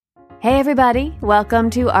Hey everybody, welcome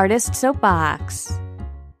to Artist Soapbox.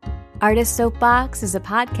 Artist Soapbox is a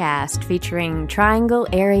podcast featuring Triangle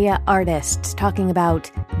area artists talking about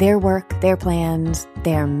their work, their plans,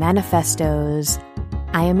 their manifestos.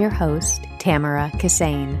 I am your host, Tamara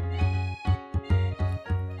Kassane.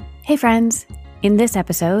 Hey friends, in this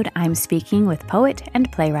episode, I'm speaking with poet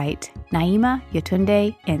and playwright Naima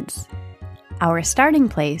Yetunde Ince. Our starting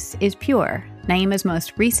place is Pure, Naima's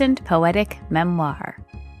most recent poetic memoir.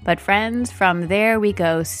 But friends, from there we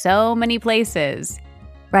go so many places.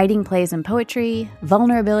 Writing plays and poetry,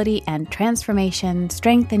 vulnerability and transformation,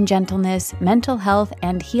 strength and gentleness, mental health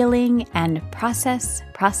and healing, and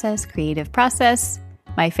creative process,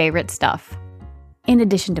 my favorite stuff. In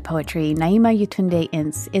addition to poetry, Naima Yetunde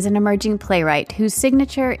Ince is an emerging playwright whose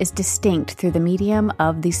signature is distinct through the medium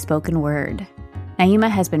of the spoken word. Naima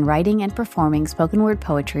has been writing and performing spoken word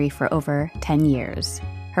poetry for over 10 years.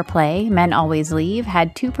 Her play, Men Always Leave,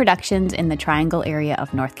 had 2 productions in the Triangle area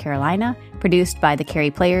of North Carolina, produced by the Carey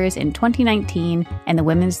Players in 2019 and the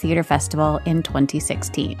Women's Theater Festival in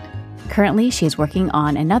 2016. Currently, she is working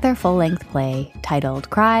on another full-length play titled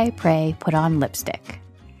Cry, Pray, Put on Lipstick.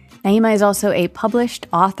 Naima is also a published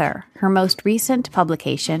author. Her most recent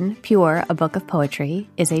publication, Pure, A Book of Poetry,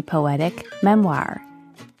 is a poetic memoir.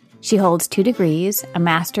 She holds 2 degrees, a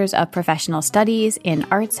Master's of Professional Studies in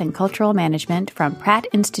Arts and Cultural Management from Pratt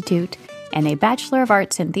Institute, and a Bachelor of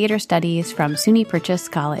Arts in Theater Studies from SUNY Purchase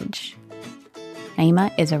College.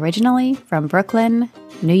 Naima is originally from Brooklyn,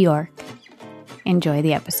 New York. Enjoy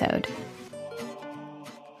the episode.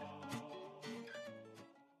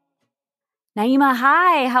 Naima,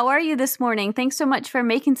 hi. How are you this morning? Thanks so much for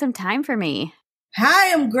making some time for me.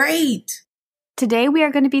 Hi, I'm great. Today we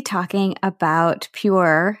are going to be talking about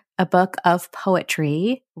Pure, a book of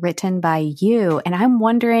poetry written by you. And I'm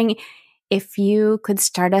wondering if you could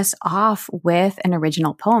start us off with an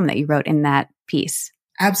original poem that you wrote in that piece.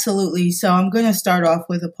 Absolutely. So I'm going to start off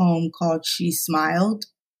with a poem called She Smiled.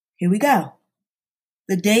 Here we go.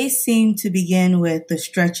 The day seemed to begin with the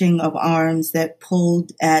stretching of arms that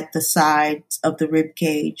pulled at the sides of the rib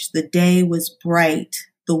cage. The day was bright.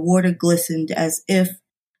 The water glistened as if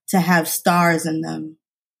to have stars in them.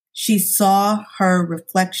 She saw her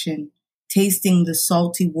reflection, tasting the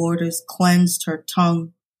salty waters, cleansed her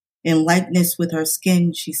tongue. In likeness with her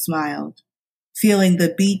skin, she smiled, feeling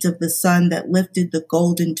the beat of the sun that lifted the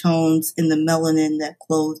golden tones in the melanin that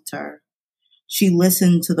clothed her. She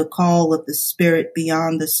listened to the call of the spirit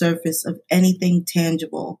beyond the surface of anything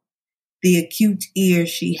tangible. The acute ear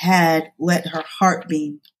she had let her heart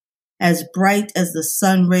beat, as bright as the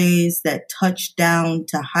sun rays that touched down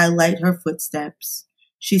to highlight her footsteps.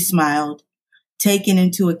 She smiled, taking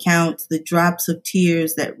into account the drops of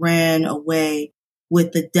tears that ran away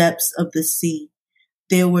with the depths of the sea.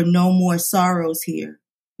 There were no more sorrows here,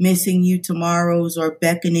 missing you tomorrows or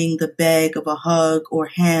beckoning the beg of a hug or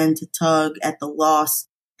hand to tug at the loss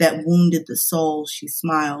that wounded the soul. She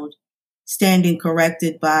smiled, standing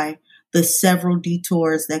corrected by the several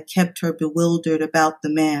detours that kept her bewildered about the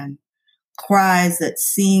man. Cries that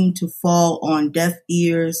seemed to fall on deaf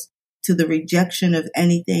ears to the rejection of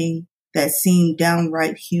anything that seemed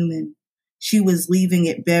downright human. She was leaving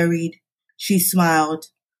it buried. She smiled.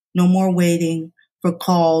 No more waiting for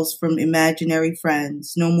calls from imaginary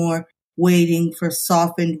friends. No more waiting for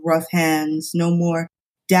softened rough hands. No more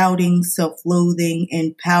doubting, self-loathing,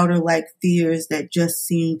 and powder-like fears that just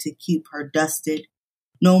seemed to keep her dusted.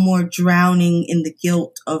 No more drowning in the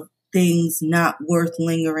guilt of things not worth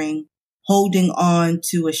lingering, holding on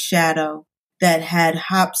to a shadow that had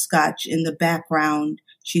hopscotch in the background.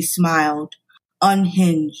 She smiled.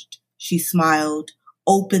 Unhinged, she smiled.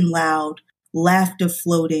 Open loud, laughter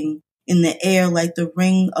floating in the air like the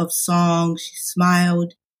ring of song. She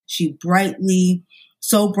smiled. She brightly,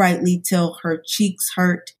 so brightly till her cheeks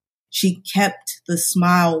hurt. She kept the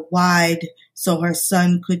smile wide so her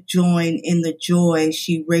son could join in the joy.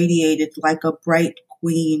 She radiated like a bright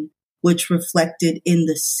queen, which reflected in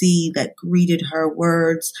the sea that greeted her.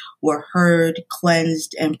 Words were heard,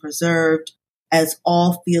 cleansed, and preserved, as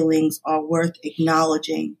all feelings are worth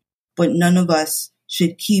acknowledging. But none of us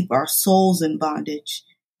should keep our souls in bondage.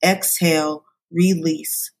 Exhale,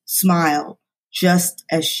 release, smile, just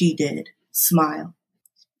as she did. Smile.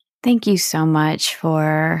 Thank you so much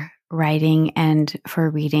for writing and for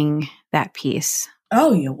reading that piece.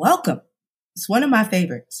 Oh, you're welcome. It's one of my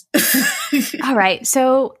favorites. All right.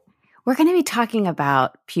 So we're going to be talking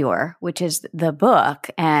about Pure, which is the book,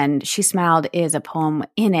 and She Smiled is a poem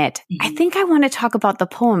in it. Mm-hmm. I think I want to talk about the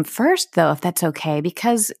poem first, though, if that's okay,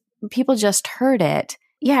 because people just heard it.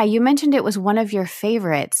 Yeah, you mentioned it was one of your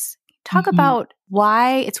favorites. Talk about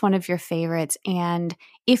why it's one of your favorites. And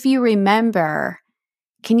if you remember,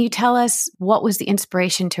 can you tell us what was the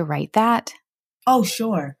inspiration to write that? Oh,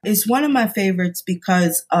 sure. It's one of my favorites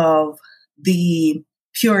because of the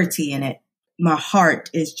purity in it. My heart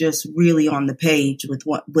is just really on the page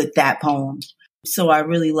with that poem. So I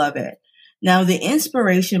really love it. Now, the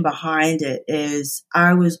inspiration behind it is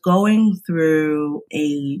I was going through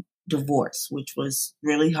a divorce, which was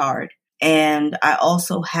really hard. And I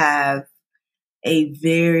also have a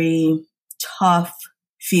very tough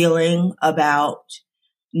feeling about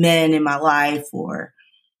men in my life, or,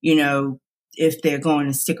 if they're going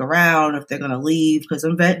to stick around, if they're going to leave, because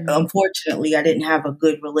unfortunately I didn't have a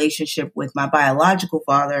good relationship with my biological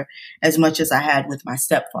father as much as I had with my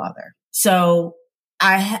stepfather. So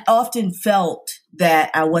I often felt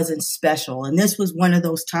that I wasn't special. And this was one of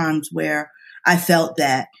those times where I felt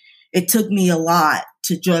that it took me a lot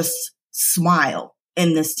to just smile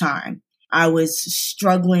in this time. I was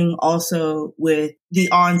struggling also with the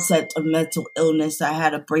onset of mental illness. I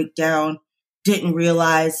had a breakdown, didn't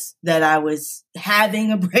realize that I was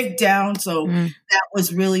having a breakdown. So that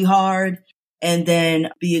was really hard. And then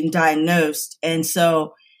being diagnosed. And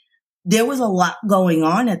so there was a lot going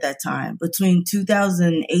on at that time between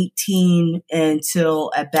 2018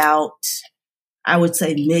 until about, I would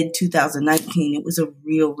say, mid 2019. It was a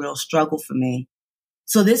real struggle for me.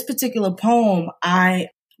 So this particular poem, I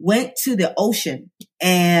went to the ocean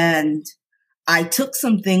and I took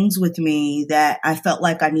some things with me that I felt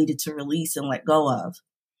like I needed to release and let go of.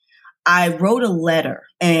 I wrote a letter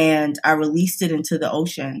and I released it into the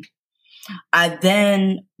ocean. I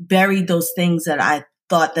then buried those things that I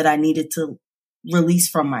thought that I needed to release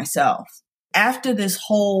from myself. After this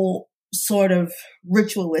whole sort of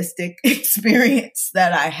ritualistic experience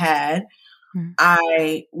that I had,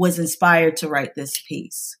 I was inspired to write this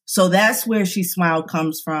piece. So that's where She Smiled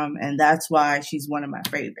comes from. And that's why she's one of my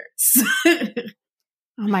favorites.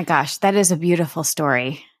 Oh my gosh, that is a beautiful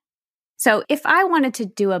story. So if I wanted to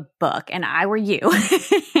do a book and I were you,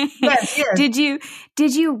 yes. did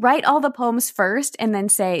you write all the poems first and then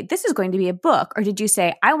say, this is going to be a book? Or did you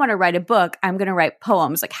say, I want to write a book, I'm going to write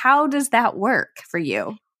poems? Like, how does that work for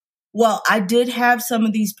you? Well, I did have some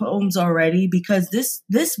of these poems already because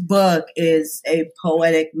this book is a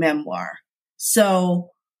poetic memoir.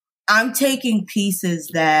 So I'm taking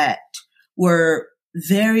pieces that were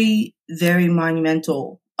very, very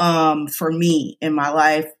monumental for me in my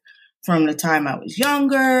life, from the time I was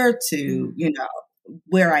younger to,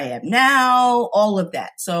 where I am now, all of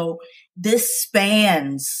that. So this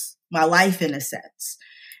spans my life in a sense.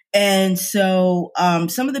 And so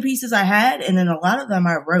some of the pieces I had, and then a lot of them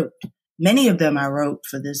I wrote. Many of them I wrote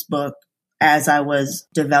for this book as I was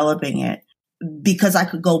developing it, because I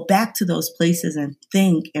could go back to those places and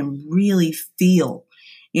think and really feel.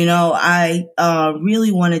 I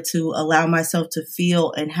really wanted to allow myself to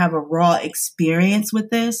feel and have a raw experience with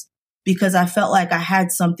this, because I felt like I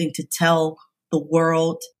had something to tell the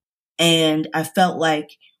world. And I felt like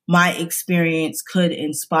my experience could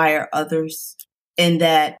inspire others, and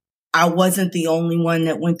that I wasn't the only one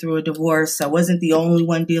that went through a divorce. I wasn't the only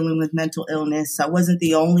one dealing with mental illness. I wasn't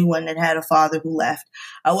the only one that had a father who left.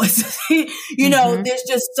 I was, there's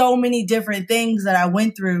just so many different things that I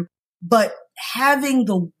went through. But having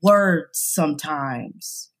the words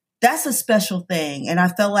sometimes, that's a special thing. And I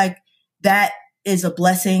felt like that is a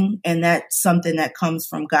blessing, and that's something that comes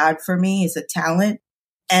from God for me. It's a talent.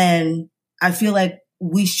 And I feel like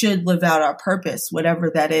we should live out our purpose, whatever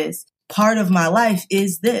that is. Part of my life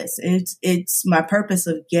is this. It's my purpose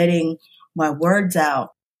of getting my words out.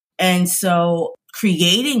 And so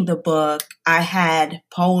creating the book, I had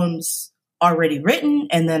poems already written,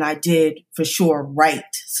 and then I did for sure write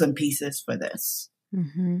some pieces for this.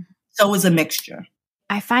 So it was a mixture.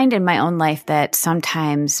 I find in my own life that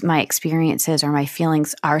sometimes my experiences or my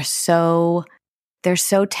feelings are they're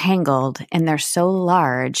so tangled and they're so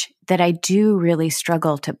large that I do really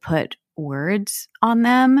struggle to put words on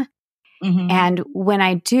them. And when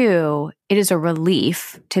I do, it is a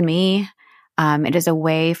relief to me. It is a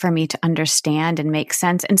way for me to understand and make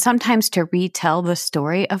sense, and sometimes to retell the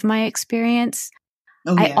story of my experience.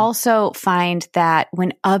 I also find that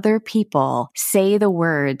when other people say the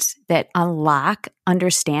words that unlock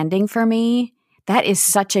understanding for me, that is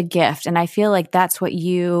such a gift. And I feel like that's what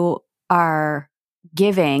you are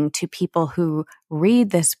giving to people who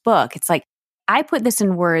read this book. It's like, I put this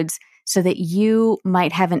in words so that you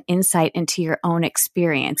might have an insight into your own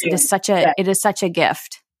experience. It is such a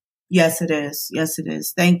gift. Yes, it is. Yes, it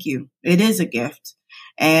is. Thank you. It is a gift.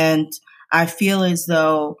 And I feel as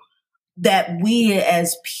though that we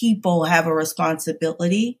as people have a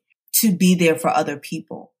responsibility to be there for other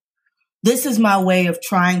people. this is my way of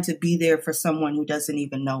trying to be there for someone who doesn't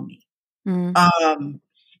even know me.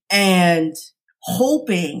 And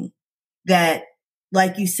hoping that,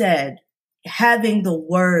 like you said, having the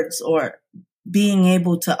words or being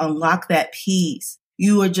able to unlock that piece,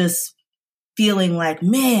 you are just feeling like,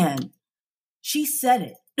 man, she said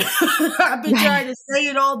it. I've been trying to say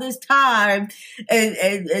it all this time,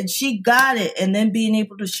 and she got it. And then being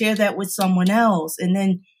able to share that with someone else, and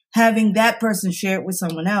then having that person share it with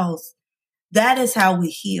someone else. That is how we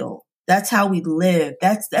heal. That's how we live.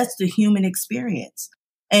 That's the human experience.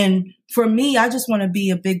 And for me, I just want to be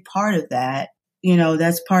a big part of that. You know,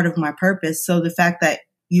 that's part of my purpose. So the fact that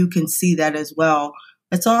you can see that as well,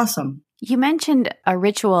 it's awesome. You mentioned a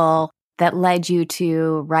ritual that led you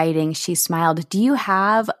to writing She Smiled. Do you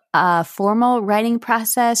have a formal writing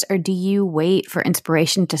process, or do you wait for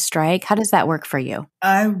inspiration to strike? How does that work for you?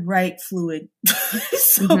 I write fluid.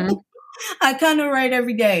 So I kind of write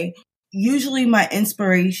every day. Usually my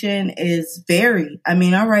inspiration is varied. I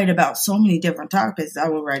mean, I write about so many different topics. I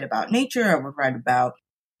will write about nature. I would write about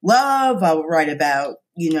love. I would write about,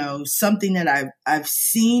 you know, something that I've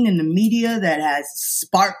seen in the media that has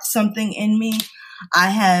sparked something in me. I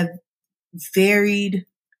have varied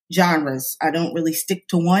genres. I don't really stick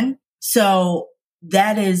to one. So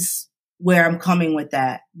that is where I'm coming with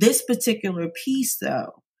that. This particular piece,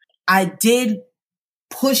 though, I did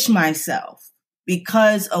push myself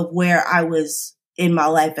because of where I was in my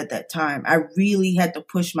life at that time. I really had to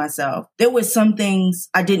push myself. There were some things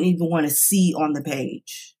I didn't even want to see on the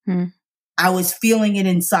page. I was feeling it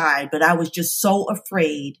inside, but I was just so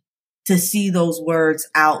afraid to see those words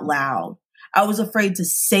out loud. I was afraid to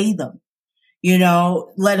say them, you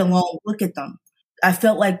know, let alone look at them. I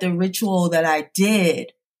felt like the ritual that I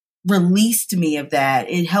did released me of that.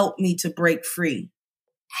 It helped me to break free.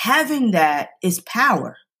 Having that is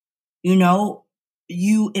power. You know,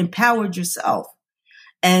 you empowered yourself.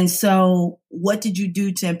 And so what did you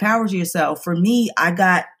do to empower yourself? For me, I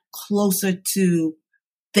got closer to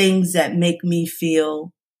things that make me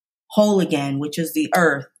feel whole again, which is the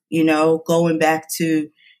earth, you know, going back to,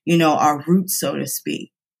 you know, our roots, so to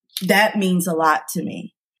speak. That means a lot to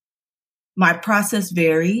me. My process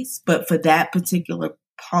varies, but for that particular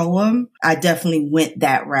poem, I definitely went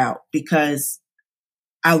that route because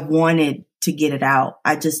I wanted to get it out.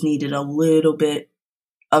 I just needed a little bit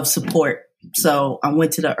of support. So I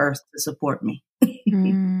went to the earth to support me.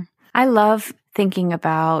 I love thinking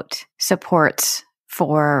about supports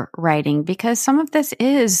for writing because some of this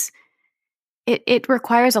it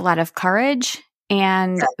requires a lot of courage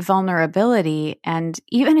and vulnerability. And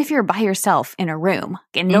even if you're by yourself in a room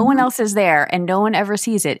and no one else is there and no one ever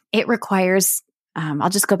sees it, it requires, I'll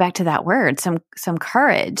just go back to that word, some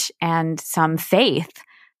courage and some faith.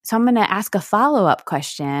 So I'm going to ask a follow-up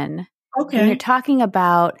question. Okay. When you're talking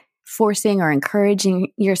about forcing or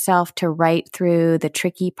encouraging yourself to write through the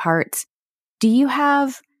tricky parts, do you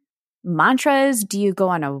have mantras? Do you go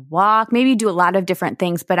on a walk? Maybe you do a lot of different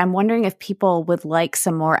things, but I'm wondering if people would like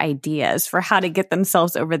some more ideas for how to get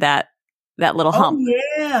themselves over that little hump. Oh,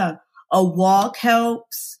 yeah. A walk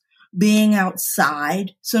helps. Being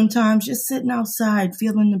outside, sometimes just sitting outside,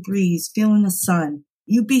 feeling the breeze, feeling the sun.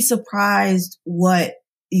 You'd be surprised what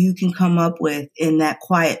you can come up with in that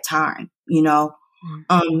quiet time, you know.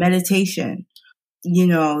 Meditation, you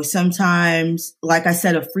know, sometimes, like I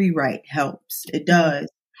said, a free write helps. It does.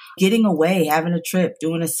 Getting away, having a trip,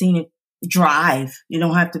 doing a scenic drive. You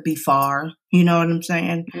don't have to be far. You know what I'm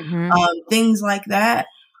saying? Things like that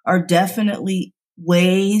are definitely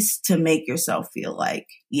ways to make yourself feel like,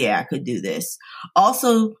 yeah, I could do this.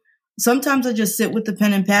 Also, sometimes I just sit with the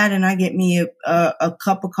pen and pad and I get me a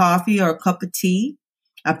cup of coffee or a cup of tea.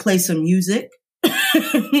 I play some music.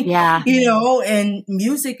 Yeah. You know, and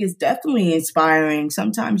music is definitely inspiring.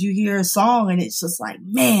 Sometimes you hear a song and it's just like,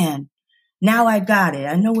 man, now I got it.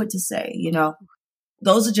 I know what to say. You know,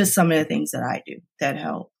 those are just some of the things that I do that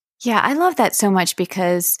help. Yeah, I love that so much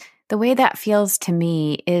because the way that feels to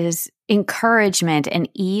me is encouragement and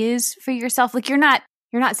ease for yourself. Like you're not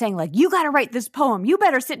saying like, you got to write this poem. You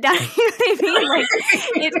better sit down. You know what I mean? Like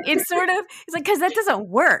it's sort of, it's like, cause that doesn't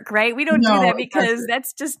work, right? We don't do that because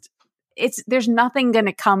that's just, there's nothing going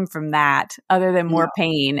to come from that other than more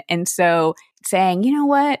pain. And so saying, you know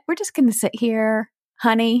what, we're just going to sit here,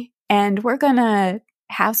 honey, and we're going to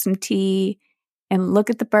have some tea and look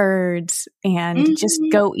at the birds and just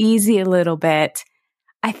go easy a little bit.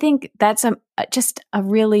 I think that's just a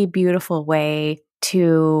really beautiful way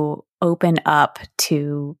to open up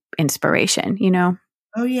to inspiration, you know?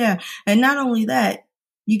 Oh, yeah. And not only that,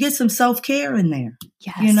 you get some self-care in there.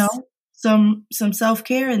 Yes. You know? Some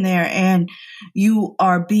self-care in there, and you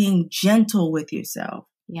are being gentle with yourself.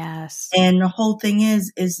 Yes. And the whole thing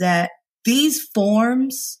is that these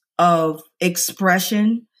forms of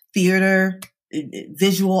expression, theater,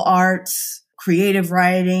 visual arts, creative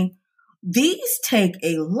writing, these take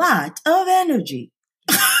a lot of energy,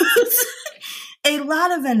 a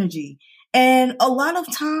lot of energy and a lot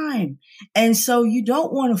of time. And so you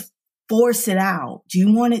don't want to force it out.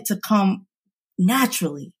 You want it to come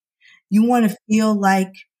naturally. You want to feel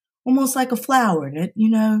like almost like a flower that,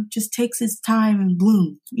 just takes its time and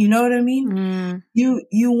blooms. You know what I mean? Mm.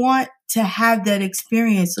 You want to have that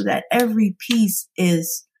experience so that every piece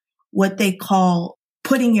is what they call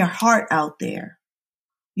putting your heart out there.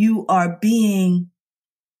 You are being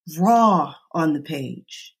raw on the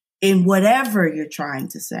page in whatever you're trying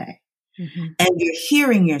to say. Mm-hmm. And you're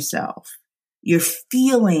hearing yourself. You're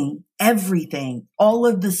feeling everything, all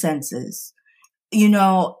of the senses,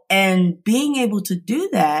 and being able to do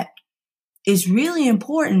that is really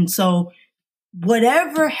important. So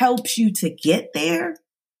whatever helps you to get there,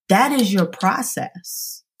 that is your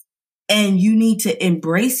process. And you need to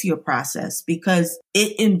embrace your process because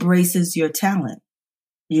it embraces your talent,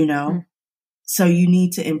 Mm. So you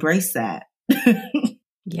need to embrace that.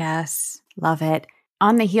 Yes. Love it.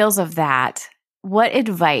 On the heels of that, what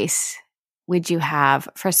advice would you have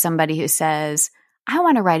for somebody who says, I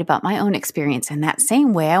want to write about my own experience in that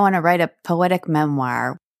same way? I want to write a poetic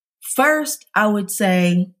memoir. First, I would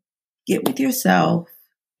say, get with yourself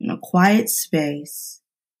in a quiet space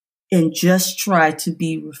and just try to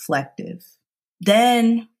be reflective.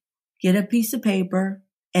 Then get a piece of paper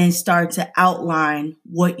and start to outline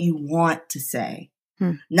what you want to say.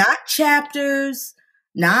 Not chapters,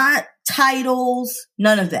 not titles,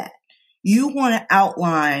 none of that. You want to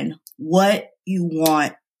outline what you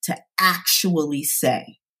want to actually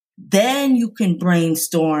say. Then you can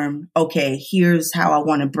brainstorm, okay, here's how I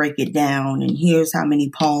want to break it down, and here's how many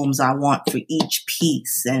poems I want for each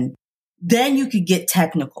piece. And then you could get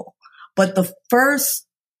technical. But the first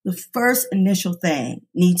initial thing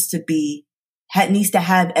needs to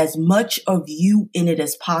have as much of you in it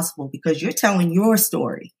as possible, because you're telling your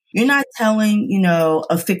story. You're not telling,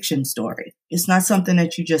 a fiction story. It's not something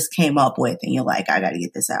that you just came up with and you're like, I got to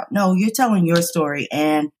get this out. No, you're telling your story,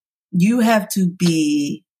 and you have to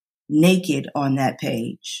be naked on that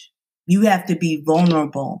page. You have to be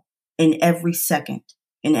vulnerable in every second,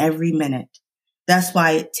 in every minute. That's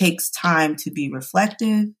why it takes time to be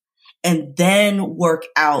reflective and then work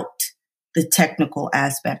out the technical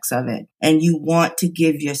aspects of it. And you want to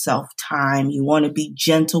give yourself time. You want to be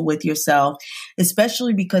gentle with yourself,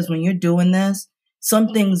 especially because when you're doing this,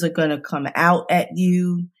 some things are going to come out at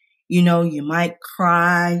you. You might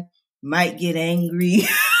cry, might get angry.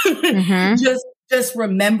 Mm-hmm. Just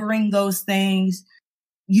remembering those things.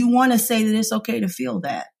 You want to say that it's okay to feel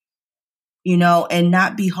that, and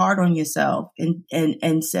not be hard on yourself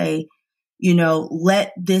and say,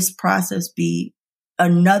 let this process be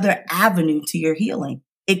another avenue to your healing.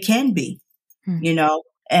 It can be,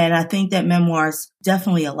 and I think that memoirs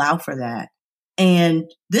definitely allow for that. And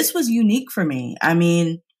this was unique for me. I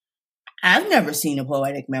mean, I've never seen a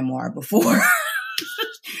poetic memoir before.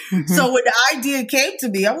 Mm-hmm. So when the idea came to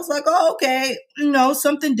me, I was like, oh, okay,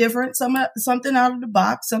 something different, something out of the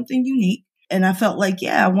box, something unique. And I felt like,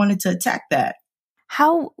 I wanted to attack that.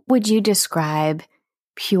 How would you describe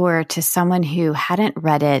Pure to someone who hadn't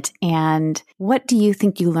read it? And what do you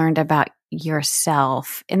think you learned about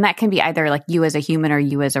yourself? And that can be either like you as a human or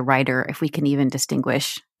you as a writer, if we can even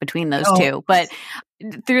distinguish between those two. But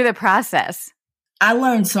through the process. I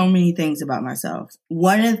learned so many things about myself.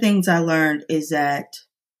 One of the things I learned is that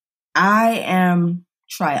I am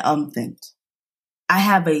triumphant. I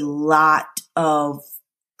have a lot of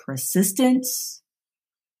persistence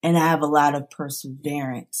and I have a lot of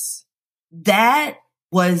perseverance. That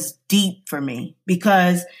was deep for me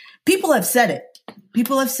because people have said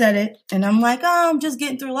it. And I'm like, I'm just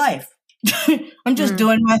getting through life. I'm just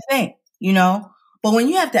doing my thing, But when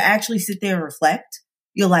you have to actually sit there and reflect,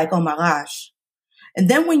 you're like, oh my gosh. And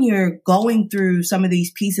then when you're going through some of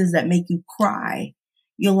these pieces that make you cry,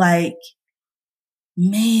 you're like,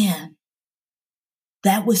 man,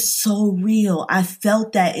 that was so real. I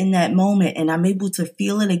felt that in that moment and I'm able to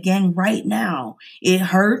feel it again right now. It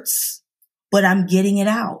hurts, but I'm getting it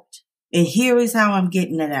out. And here is how I'm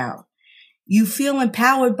getting it out. You feel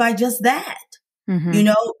empowered by just that. Mm-hmm.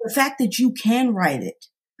 The fact that you can write it,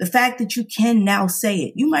 the fact that you can now say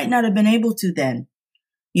it. You might not have been able to then,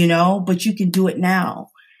 but you can do it now.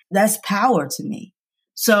 That's power to me.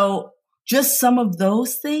 So just some of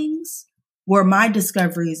those things were my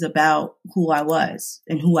discoveries about who I was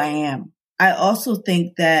and who I am. I also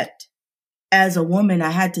think that as a woman, I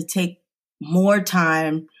had to take more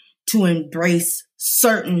time to embrace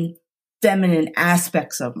certain feminine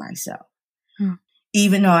aspects of myself. Hmm.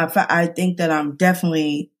 Even though I think that I'm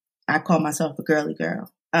definitely, I call myself a girly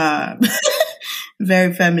girl.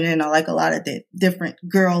 Very feminine. I like a lot of the different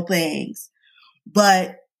girl things.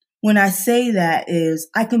 But when I say that is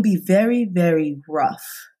I can be very, very rough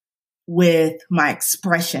with my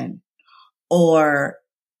expression or,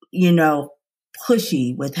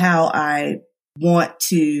 pushy with how I want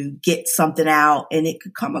to get something out, and it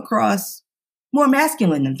could come across more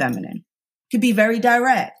masculine than feminine. It could be very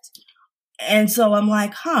direct. And so I'm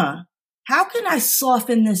like, how can I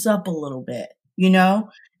soften this up a little bit?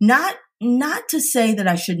 Not to say that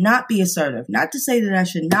I should not be assertive, not to say that I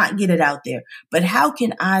should not get it out there, but how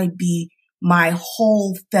can I be my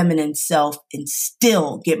whole feminine self and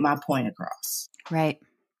still get my point across? Right.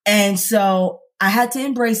 And so I had to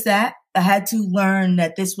embrace that. I had to learn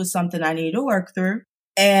that this was something I needed to work through.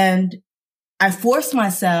 And I forced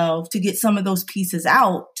myself to get some of those pieces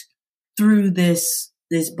out through this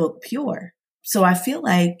book, Pure. So I feel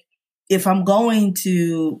like if I'm going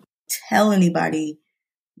to tell anybody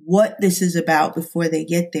what this is about before they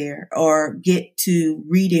get there or get to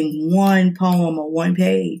reading one poem or one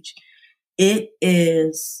page, it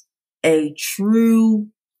is a true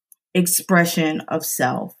expression of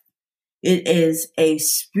self. It is a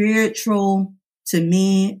spiritual, to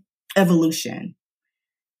me, evolution.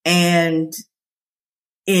 And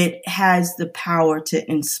it has the power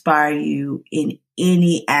to inspire you in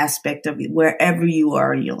any aspect of it. Wherever you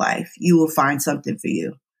are in your life, you will find something for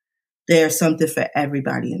you. There's something for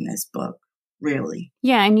everybody in this book, really.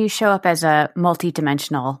 Yeah, and you show up as a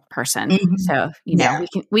multidimensional person. Mm-hmm. So,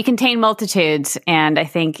 we contain multitudes, and I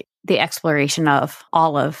think the exploration of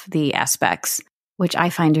all of the aspects, which I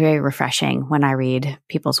find very refreshing when I read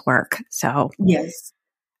people's work. So, yes.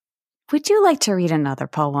 Would you like to read another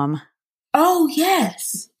poem? Oh,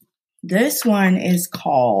 yes. This one is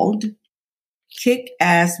called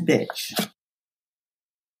Kick-Ass Bitch.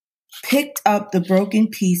 Picked up the broken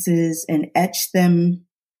pieces and etched them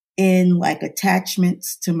in like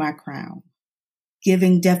attachments to my crown,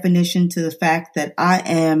 giving definition to the fact that I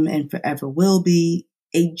am and forever will be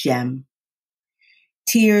a gem.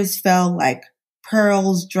 Tears fell like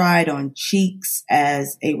pearls dried on cheeks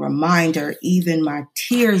as a reminder even my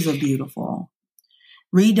tears are beautiful.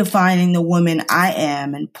 Redefining the woman I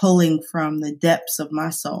am and pulling from the depths of my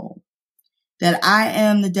soul. That I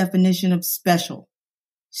am the definition of special.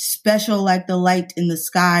 Special like the light in the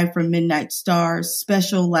sky from midnight stars.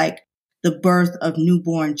 Special like the birth of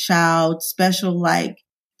newborn child. Special like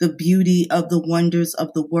the beauty of the wonders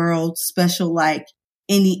of the world. Special like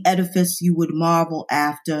any edifice you would marvel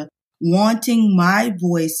after. Wanting my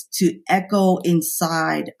voice to echo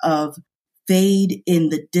inside of fade in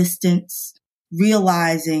the distance.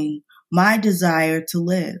 Realizing my desire to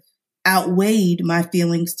live outweighed my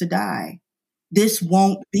feelings to die. This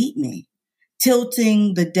won't beat me.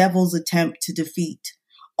 Tilting the devil's attempt to defeat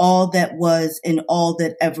all that was and all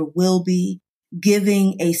that ever will be,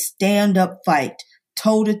 giving a stand-up fight,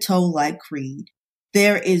 toe-to-toe like Creed.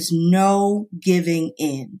 There is no giving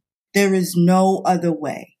in. There is no other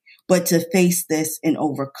way but to face this and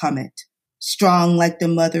overcome it. Strong like the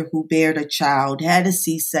mother who bared a child, had a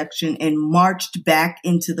C-section, and marched back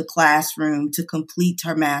into the classroom to complete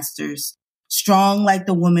her master's. Strong like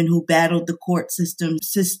the woman who battled the court system,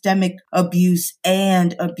 systemic abuse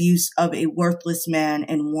and abuse of a worthless man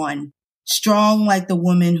and won. Strong like the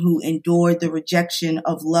woman who endured the rejection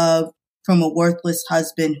of love from a worthless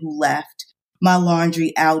husband who left my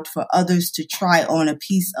laundry out for others to try on a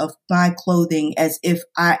piece of my clothing as if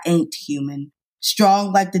I ain't human.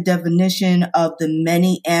 Strong like the definition of the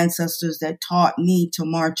many ancestors that taught me to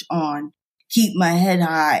march on, keep my head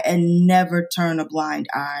high and never turn a blind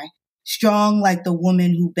eye. Strong like the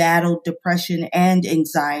woman who battled depression and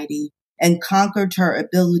anxiety and conquered her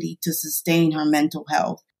ability to sustain her mental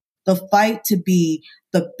health. The fight to be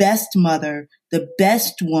the best mother, the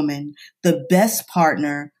best woman, the best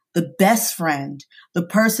partner, the best friend, the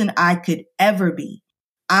person I could ever be.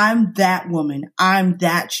 I'm that woman. I'm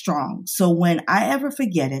that strong. So when I ever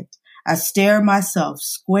forget it, I stare myself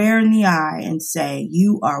square in the eye and say,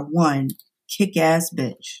 you are one kick-ass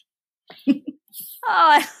bitch.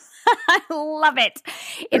 Oh, I love it.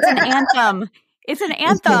 It's an anthem. It's an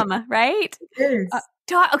anthem, right? It is.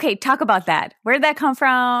 Talk about that. Where did that come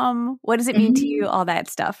from? What does it mean to you? All that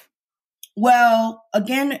stuff. Well,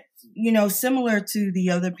 again, similar to the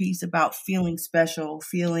other piece about feeling special,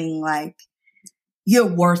 feeling like you're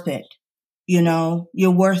worth it.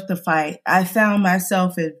 You're worth the fight. I found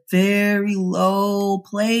myself at very low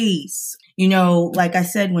place, like I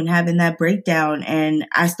said, when having that breakdown, and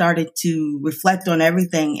I started to reflect on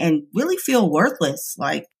everything and really feel worthless.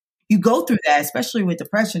 Like, you go through that, especially with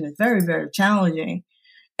depression. It's very, very challenging.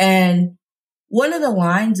 And one of the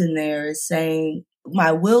lines in there is saying,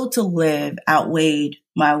 my will to live outweighed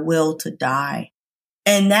my will to die.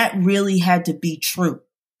 And that really had to be true.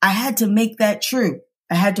 I had to make that true.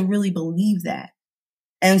 I had to really believe that.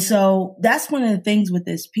 And so that's one of the things with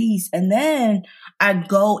this piece. And then I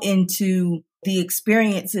go into the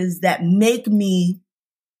experiences that make me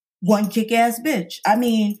one kick-ass bitch. I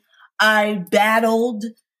mean, I battled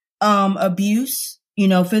abuse,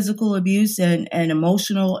 physical abuse and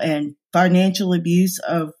emotional and financial abuse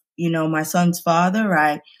of, my son's father.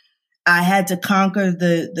 I had to conquer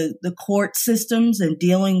the court systems and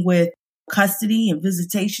dealing with custody and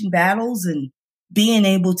visitation battles and being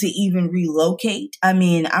able to even relocate. I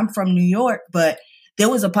mean, I'm from New York, but there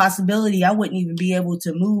was a possibility I wouldn't even be able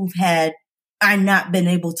to move had I not been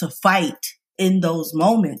able to fight in those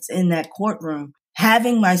moments in that courtroom.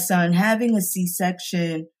 Having my son, having a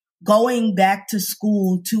C-section, going back to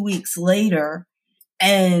school 2 weeks later,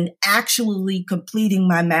 and actually completing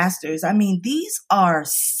my master's. I mean, these are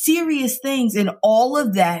serious things, and all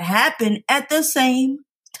of that happened at the same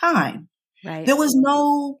time. Right. There was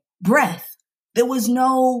no breath. There was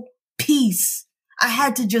no peace. I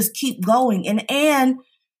had to just keep going. And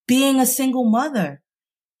being a single mother,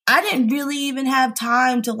 I didn't really even have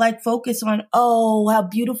time to focus on, how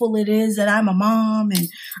beautiful it is that I'm a mom and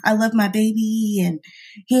I love my baby and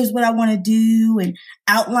here's what I want to do and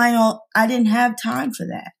outline all. I didn't have time for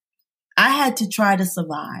that. I had to try to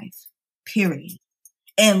survive, period,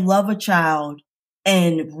 and love a child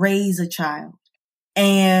and raise a child.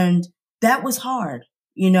 And that was hard,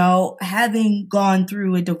 having gone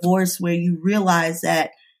through a divorce where you realize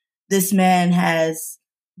that this man has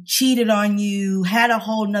cheated on you, had a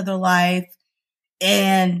whole nother life,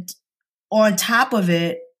 and on top of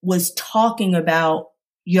it was talking about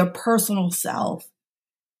your personal self,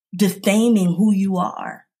 defaming who you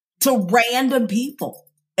are to random people,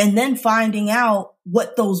 and then finding out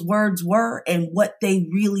what those words were and what they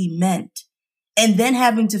really meant. And then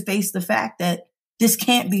having to face the fact that this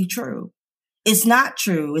can't be true. It's not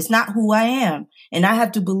true. It's not who I am. And I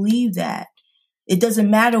have to believe that. It doesn't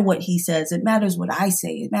matter what he says. It matters what I say.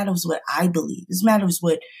 It matters what I believe. It matters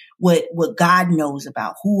what God knows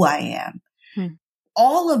about who I am.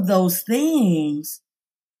 All of those things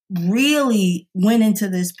really went into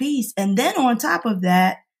this piece. And then on top of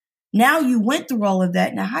that, now you went through all of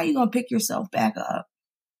that. Now, how are you going to pick yourself back up?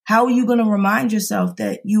 How are you going to remind yourself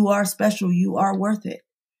that you are special? You are worth it.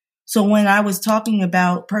 So when I was talking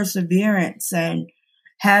about perseverance and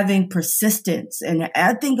having persistence, and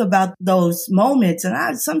I think about those moments,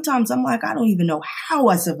 and sometimes I'm like, I don't even know how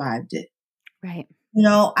I survived it. Right.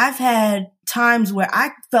 I've had times where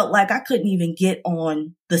I felt like I couldn't even get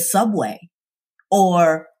on the subway,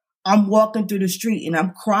 or I'm walking through the street and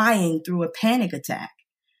I'm crying through a panic attack.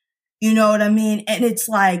 You know what I mean? And it's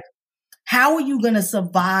like, how are you going to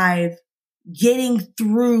survive getting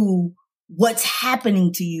through what's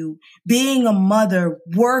happening to you, being a mother,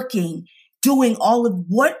 working, doing all of,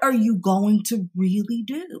 what are you going to really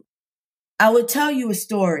do? I would tell you a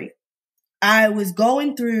story. I was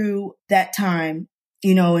going through that time,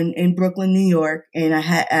 in Brooklyn, New York, and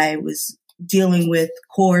I was dealing with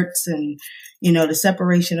courts and, the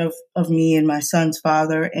separation of me and my son's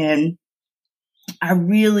father. And I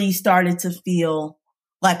really started to feel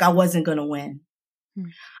like I wasn't going to win.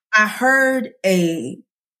 I heard a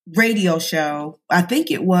radio show. I think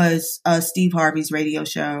it was Steve Harvey's radio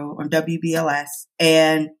show on WBLS.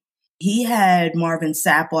 And he had Marvin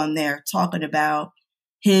Sapp on there talking about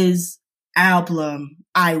his album,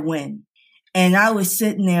 I Win. And I was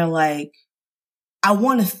sitting there like, I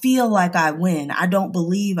want to feel like I win. I don't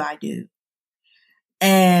believe I do.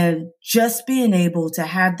 And just being able to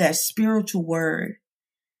have that spiritual word,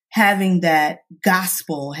 having that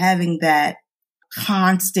gospel, having that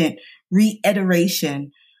constant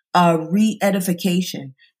reiteration,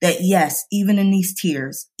 re-edification that yes, even in these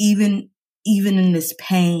tears, even in this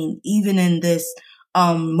pain, even in this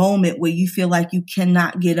moment where you feel like you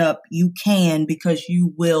cannot get up, you can, because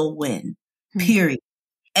you will win, period.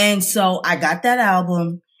 And so I got that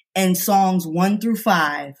album, and songs 1 through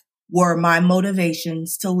 5 were my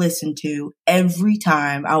motivations to listen to every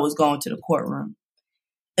time I was going to the courtroom.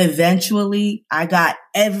 Eventually, I got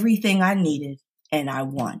everything I needed and I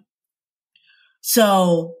won.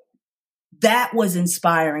 So that was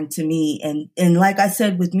inspiring to me. And like I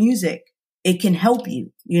said, with music, it can help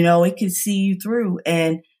you, it can see you through.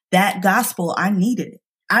 And that gospel, I needed it.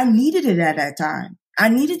 I needed it at that time. I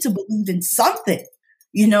needed to believe in something,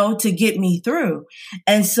 to get me through.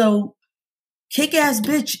 And so Kick-Ass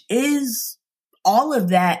Bitch is all of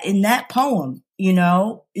that in that poem.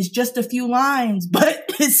 It's just a few lines, but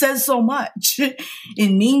it says so much.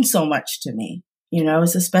 It means so much to me.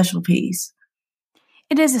 It's a special piece.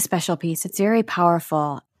 It is a special piece. It's very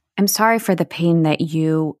powerful. I'm sorry for the pain that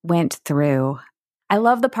you went through. I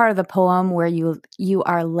love the part of the poem where you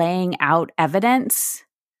are laying out evidence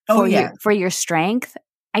for your strength.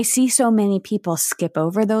 I see so many people skip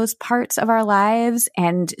over those parts of our lives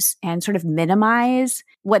and sort of minimize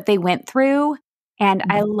what they went through. And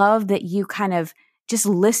I love that you kind of just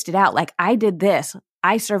listed out, like, I did this,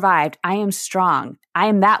 I survived, I am strong, I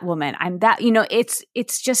am that woman, I'm that,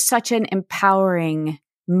 it's just such an empowering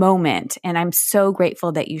moment. And I'm so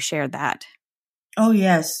grateful that you shared that. Oh,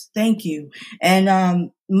 yes. Thank you.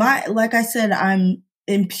 And like I said, I'm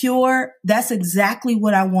in pure. That's exactly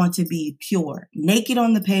what I want to be, pure, naked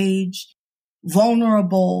on the page,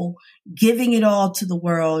 vulnerable, giving it all to the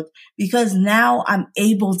world, because now I'm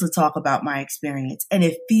able to talk about my experience and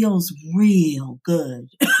it feels real good.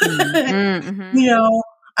 Mm-hmm.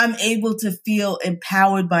 I'm able to feel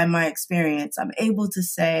empowered by my experience. I'm able to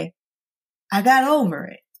say, I got over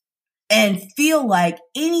it, and feel like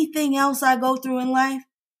anything else I go through in life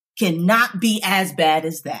cannot be as bad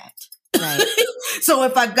as that. Right. So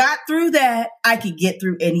if I got through that, I could get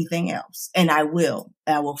through anything else, and I will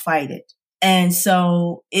fight it. And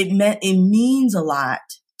so it means a lot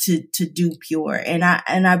to do Pure. And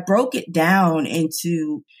I broke it down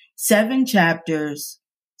into 7 chapters,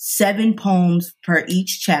 7 poems per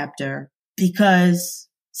each chapter, because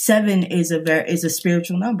 7 is a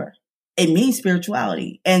spiritual number. It means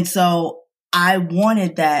spirituality. And so I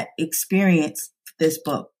wanted that experience, this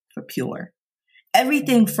book, for Pure.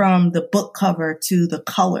 Everything from the book cover to the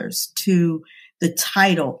colors to the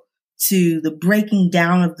title to the breaking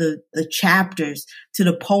down of the chapters to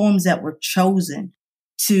the poems that were chosen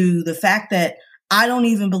to the fact that I don't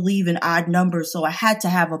even believe in odd numbers, so I had to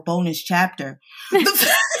have a bonus chapter. The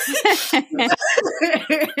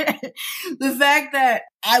fact that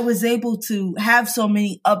I was able to have so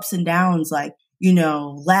many ups and downs, like,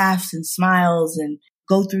 laughs and smiles, and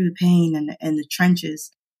go through the pain and the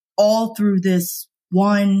trenches, all through this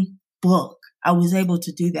one book. I was able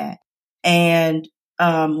to do that. And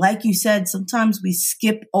like you said, sometimes we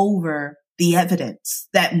skip over the evidence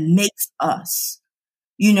that makes us.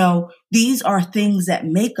 These are things that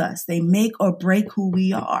make us. They make or break who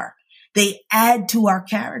we are. They add to our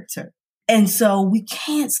character. And so we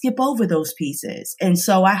can't skip over those pieces. And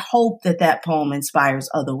so I hope that poem inspires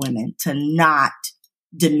other women to not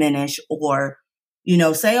diminish or,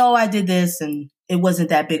 say, oh, I did this and it wasn't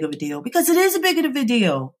that big of a deal, because it is a big of a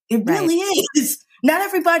deal. It really is. Not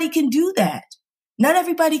everybody can do that. Not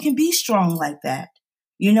everybody can be strong like that.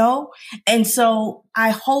 And so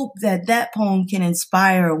I hope that poem can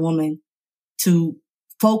inspire a woman to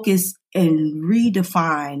focus and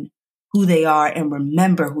redefine who they are and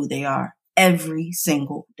remember who they are every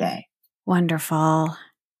single day. Wonderful.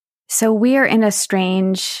 So we are in a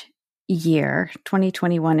strange year.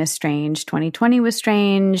 2021 is strange. 2020 was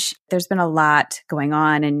strange. There's been a lot going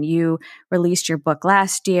on, and you released your book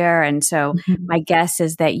last year. And so my guess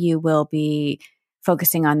is that you will be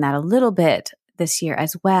focusing on that a little bit this year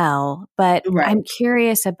as well. But I'm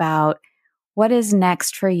curious about what is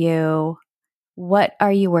next for you. What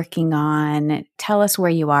are you working on? Tell us where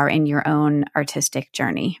you are in your own artistic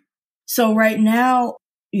journey. So right now,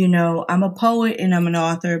 I'm a poet and I'm an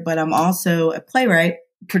author, but I'm also a playwright,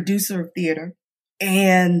 producer of theater,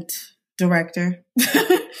 and director.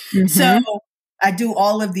 So I do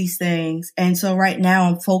all of these things. And so right now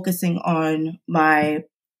I'm focusing on my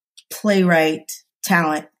playwright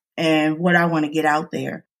talent and what I want to get out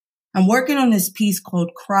there. I'm working on this piece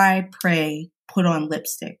called Cry, Pray, Put on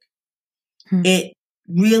Lipstick. It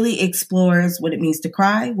really explores what it means to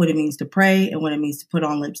cry, what it means to pray, and what it means to put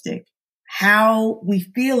on lipstick. How we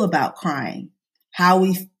feel about crying, how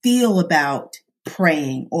we feel about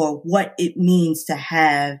praying, or what it means to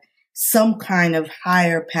have some kind of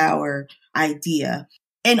higher power idea.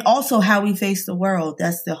 And also how we face the world.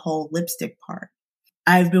 That's the whole lipstick part.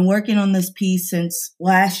 I've been working on this piece since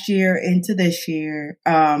last year into this year.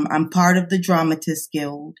 I'm part of the Dramatists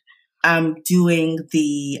Guild. I'm doing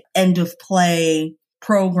the end of play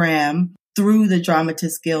program through the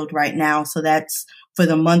Dramatists Guild right now. So that's for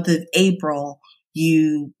the month of April.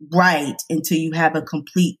 You write until you have a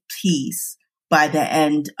complete piece by the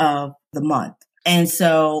end of the month. And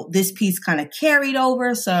so this piece kind of carried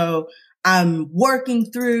over. So I'm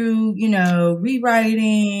working through,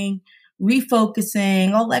 rewriting,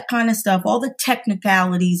 refocusing, all that kind of stuff, all the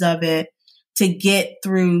technicalities of it to get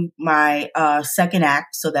through my second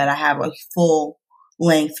act so that I have a full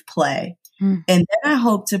length play. And then I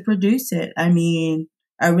hope to produce it. I mean,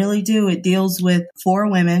 I really do. It deals with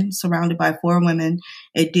 4 women, surrounded by 4 women.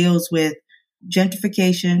 It deals with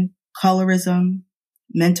gentrification, colorism,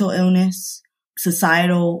 mental illness,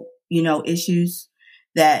 societal, issues,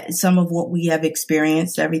 that some of what we have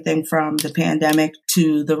experienced, everything from the pandemic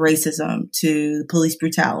to the racism to police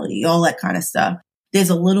brutality, all that kind of stuff. There's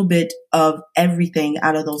a little bit of everything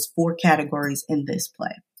out of those 4 categories in this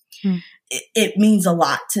play. It means a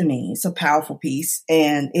lot to me. It's a powerful piece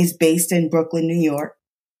and it's based in Brooklyn, New York.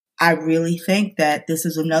 I really think that this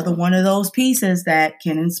is another one of those pieces that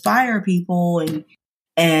can inspire people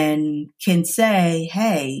and can say,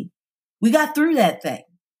 hey, we got through that thing.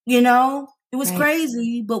 It was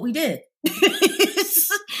crazy, but we did.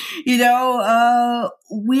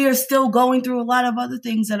 We are still going through a lot of other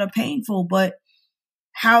things that are painful, but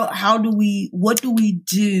what do we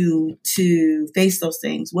do to face those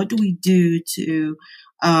things? What do we do to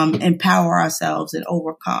empower ourselves and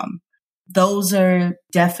overcome? Those are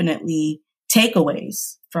definitely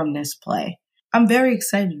takeaways from this play. I'm very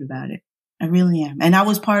excited about it. I really am. And I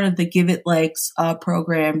was part of the Give It Legs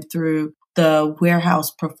program through the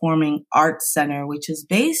Warehouse Performing Arts Center, which is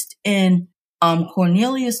based in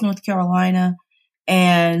Cornelius, North Carolina.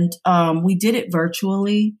 And we did it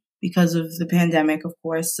virtually because of the pandemic, of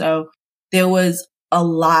course. So there was a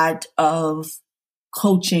lot of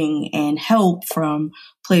coaching and help from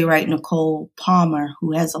playwright Nicole Palmer,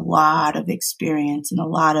 who has a lot of experience and a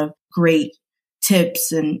lot of great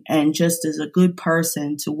tips and just as a good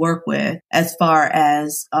person to work with as far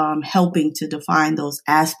as helping to define those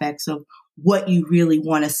aspects of what you really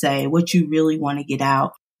want to say, what you really want to get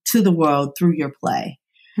out to the world through your play.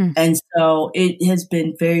 And so it has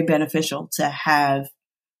been very beneficial to have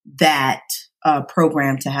that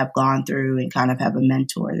program to have gone through and kind of have a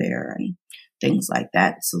mentor there and things like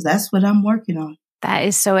that. So that's what I'm working on. That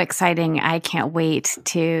is so exciting. I can't wait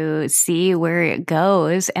to see where it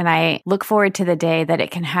goes. And I look forward to the day that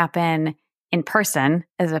it can happen in person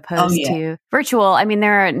as opposed to virtual. I mean,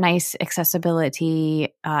 there are nice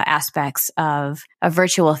accessibility aspects of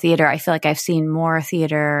virtual theater. I feel like I've seen more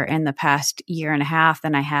theater in the past year and a half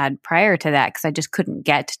than I had prior to that because I just couldn't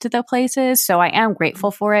get to the places. So I am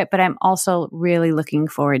grateful for it, but I'm also really looking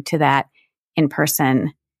forward to that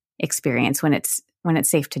in-person experience when it's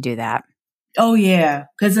safe to do that. Oh yeah,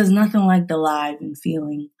 because there's nothing like the live and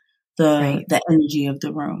feeling the energy of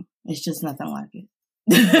the room. It's just nothing like it.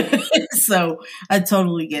 So I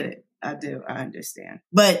totally get it. I do. I understand.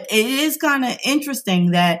 But it is kind of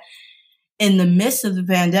interesting that in the midst of the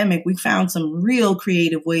pandemic, we found some real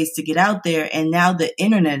creative ways to get out there. And now the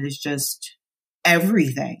internet is just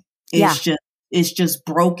everything. It's just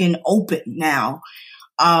broken open now.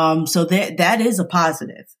 So that is a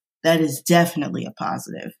positive. That is definitely a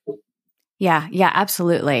positive. Yeah,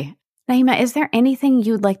 absolutely. Naima, is there anything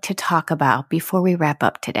you'd like to talk about before we wrap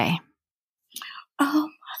up today? I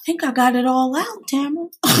think I got it all out, Tamara.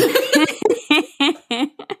 I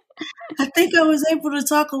think I was able to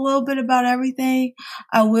talk a little bit about everything.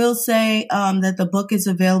 I will say that the book is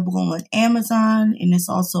available on Amazon and it's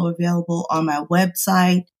also available on my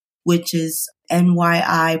website, which is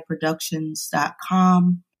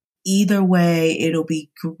nyiproductions.com. Either way, it'll be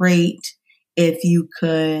great if you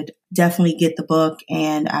could definitely get the book.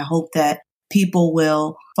 And I hope that people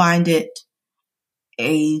will find it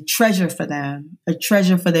a treasure for them, a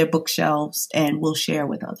treasure for their bookshelves, and will share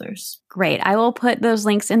with others. Great. I will put those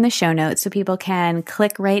links in the show notes so people can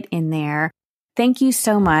click right in there. Thank you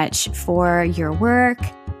so much for your work,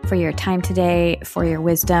 for your time today, for your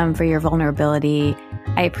wisdom, for your vulnerability.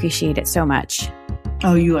 I appreciate it so much.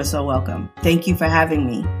 Oh, you are so welcome. Thank you for having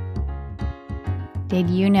me. Did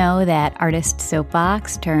you know that Artist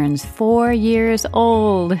Soapbox turns 4 years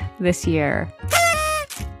old this year?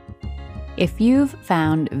 If you've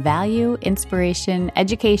found value, inspiration,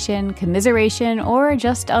 education, commiseration, or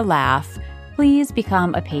just a laugh, please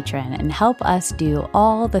become a patron and help us do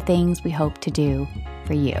all the things we hope to do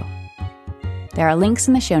for you. There are links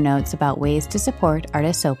in the show notes about ways to support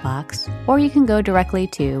Artist Soapbox, or you can go directly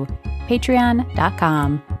to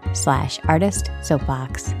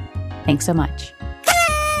patreon.com/artistsoapbox. Thanks so much.